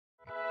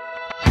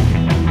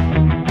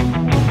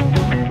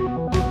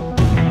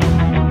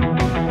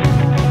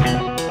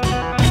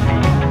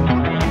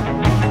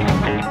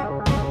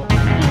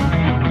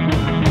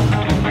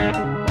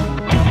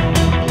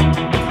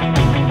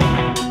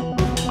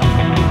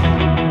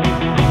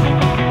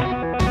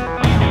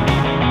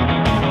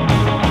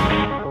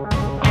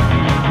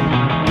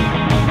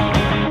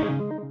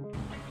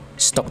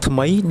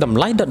ថ្មីតម្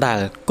លៃដដែល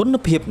គុណ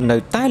ភាពនៅ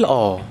តែល្អ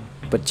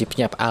ពិតជាភ្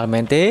ញាក់ផ្អើលមែ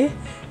នទេ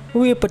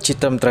វាពិតជា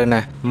ត្រឹមត្រូវណា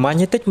ស់ម៉ា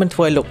ញេទិកមិនធ្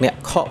វើឲ្យលោកអ្នក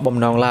ខកបំ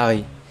ណងឡើយ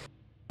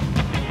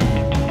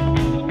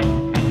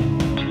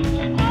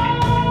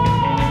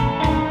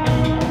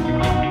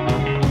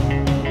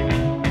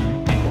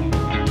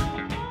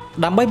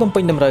ដើម្បីបំពេ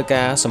ញតម្រូវ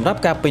ការសម្រាប់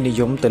ការពេញនិ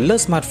យមទៅលើ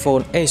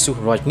smartphone Asus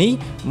ROG នេះ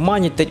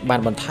Magnetic បាន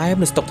បន្ថែម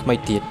នូវស្តុកថ្មី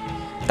ទៀត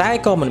តែ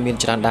ក៏មិនមាន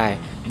ច្រើនដែរ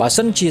បើ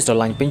សិនជាស្រ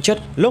ឡាញ់ពេញចិត្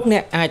តលោកអ្ន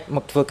កអាចម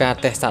កធ្វើការ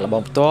តេស្តសាកល្ប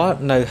ងផ្ទាល់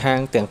នៅហាង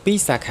ទាំងពីរ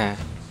សាខា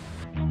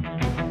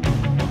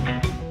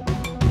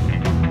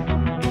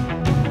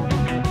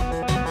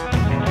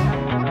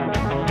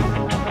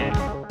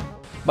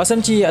បើសិន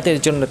ជាអតិ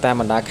ថិជននៅតាម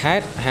បណ្ដាខេ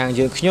ត្តហាង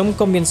យើងខ្ញុំ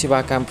ក៏មានសេវា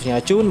កម្មផ្ញើ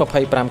ជូន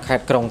25ខេ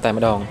ត្តក្រុងតែ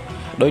ម្ដង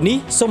ដោយនេះ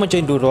សូមអញ្ជើ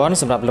ញរួចរាល់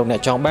សម្រាប់លោកអ្នក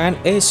ចង់បាន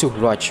Asus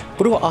ROG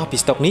ព្រោះអស់ពី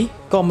ស្តុកនេះ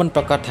ក៏មិន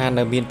ប្រកាសថា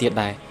នៅមានទៀត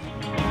ដែរ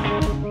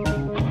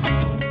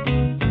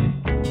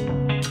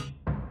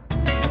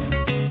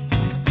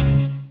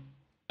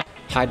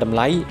ហើយតម្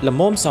លៃល្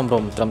មមសមរ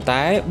ម្យត្រឹម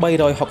តែ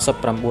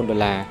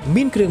$369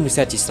មានគ្រឿងពិ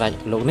សេសជាស្រេច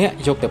លោកអ្នក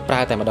យកទៅប្រើ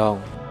តែម្ដង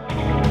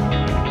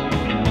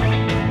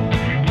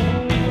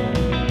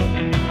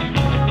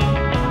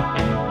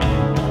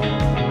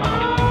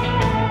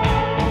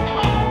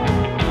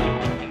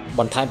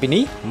បន្ថែមពី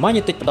នេះ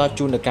Magnetic ផ្ដល់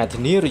ជូននូវការធា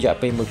នារយៈ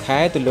ពេល1ខែ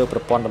ទៅលើប្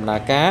រព័ន្ធដំណើរ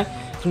ការ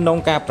ក្នុង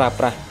ការប្រើ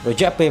ប្រាស់រ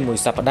យៈពេល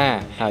1សប្តាហ៍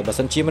ហើយបើ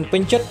សិនជាមិនពេ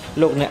ញចិត្ត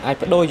លោកអ្នកអាច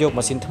ប្ដូរយក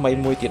ម៉ាស៊ីនថ្មី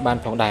មួយទៀតបាន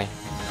ផងដែរ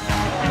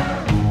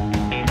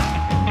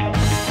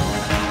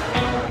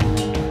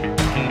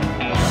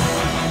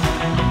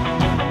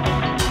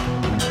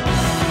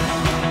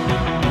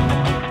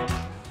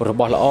រ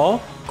បស់ល្អ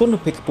គុណ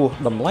ភាពខ្ពស់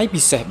តម្លៃ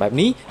ពិសេសបែប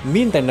នេះ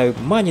មានតែនៅ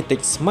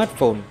Magnetic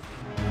Smartphone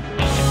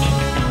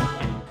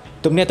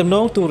ទំនាក់ទំន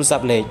ងទូរស័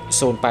ព្ទលេខ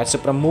086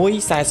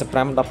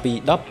 45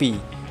 12 12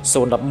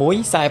 011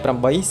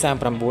 48 39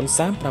 39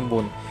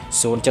 071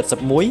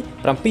 777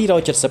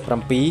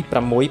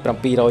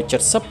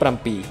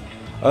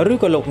 6777 ឬ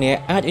ក៏លោកអ្នក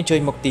អាចអញ្ជើ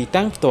ញមកទី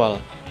តាំងផ្ទាល់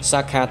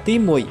សាខាទី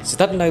1ស្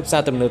ថិតនៅផ្សា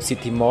រទំនើប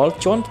City Mall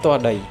ជាន់ផ្ទា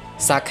ល់ដី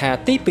សាខា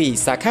ទី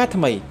2សាខា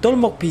ថ្មីទល់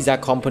មុខ Pizza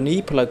Company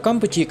ផ្លូវកម្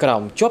ពុជាក្រោ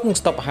មជាប់នឹង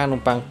ស្តុបអាហារ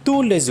នំប៉័ងទូ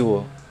លេស៊ូ